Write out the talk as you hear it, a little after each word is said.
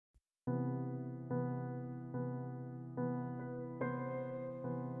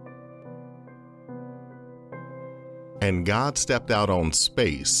And God stepped out on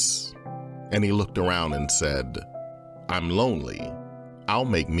space, and he looked around and said, "I'm lonely. I'll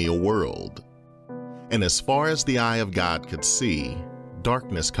make me a world." And as far as the eye of God could see,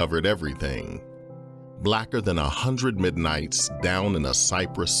 darkness covered everything, blacker than 100 midnights down in a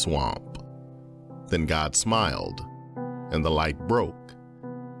cypress swamp. Then God smiled, and the light broke,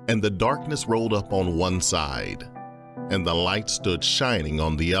 and the darkness rolled up on one side, and the light stood shining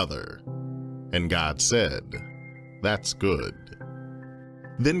on the other. And God said, "That's good."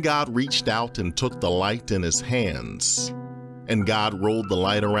 Then God reached out and took the light in his hands, and God rolled the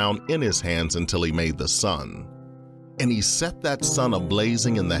light around in his hands until he made the sun. And he set that sun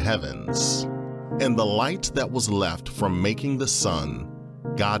ablazing in the heavens. And the light that was left from making the sun,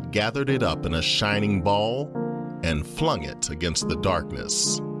 God gathered it up in a shining ball and flung it against the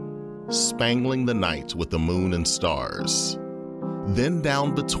darkness, spangling the night with the moon and stars. Then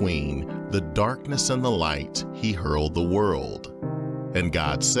down between the darkness and the light he hurled the world. And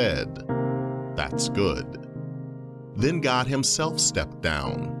God said, "That's good." Then God himself stepped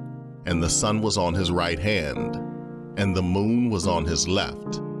down, and the sun was on his right hand, and the moon was on his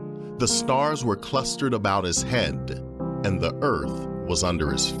left. The stars were clustered about his head, and the earth was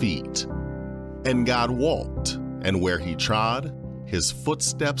under his feet. And God walked, and where he trod, his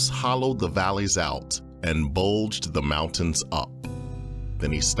footsteps hollowed the valleys out and bulged the mountains up.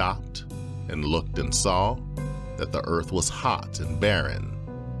 Then he stopped and looked and saw that the earth was hot and barren.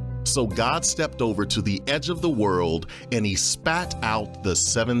 So God stepped over to the edge of the world, and he spat out the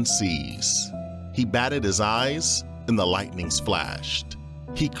 7 seas. He batted his eyes, and the lightnings flashed.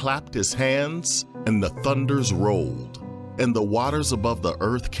 He clapped his hands, and the thunders rolled, and the waters above the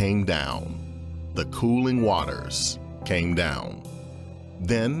earth came down. The cooling waters came down.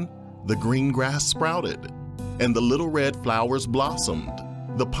 Then the green grass sprouted, and the little red flowers blossomed.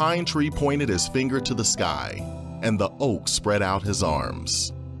 The pine tree pointed his finger to the sky, and the oak spread out his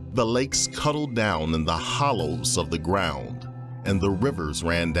arms. The lakes cuddled down in the hollows of the ground, and the rivers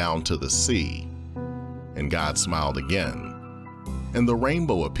ran down to the sea. And God smiled again, and the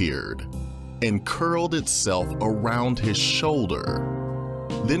rainbow appeared and curled itself around his shoulder.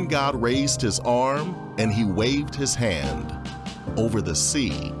 Then God raised his arm, and he waved his hand over the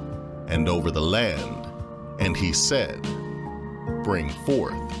sea and over the land, and he said, "Bring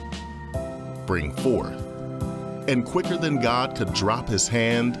forth, bring forth." And quicker than God could drop his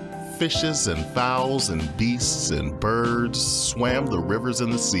hand, fishes and fowls and beasts and birds swam the rivers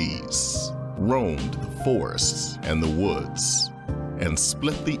and the seas, roamed the forests and the woods, and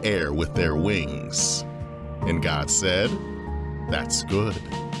split the air with their wings. And God said, "That's good."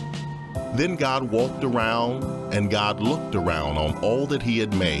 Then God walked around, and God looked around on all that he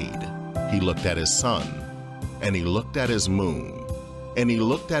had made. He looked at his sun, and he looked at his moon, and he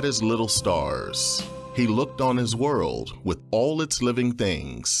looked at his little stars. He looked on his world with all its living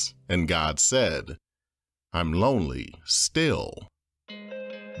things, and God said, "I'm lonely still."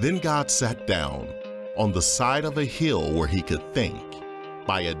 Then God sat down on the side of a hill where he could think.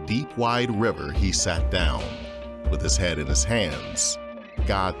 By a deep, wide river he sat down, with his head in his hands.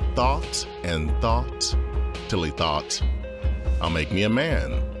 God thought and thought, till he thought, "I'll make me a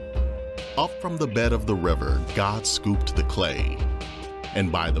man." Up from the bed of the river, God scooped the clay,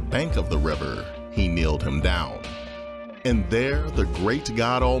 and by the bank of the river, he kneeled him down. And there the great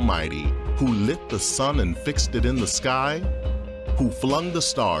God Almighty, who lit the sun and fixed it in the sky, who flung the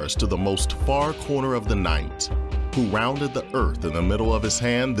stars to the most far corner of the night, who rounded the earth in the middle of his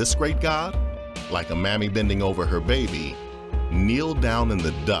hand, this great God, like a mammy bending over her baby, kneeled down in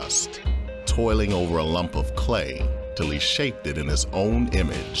the dust, toiling over a lump of clay till he shaped it in his own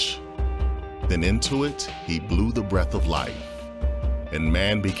image. Then into it he blew the breath of life, and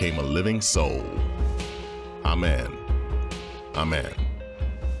man became a living soul. Amen. Amen.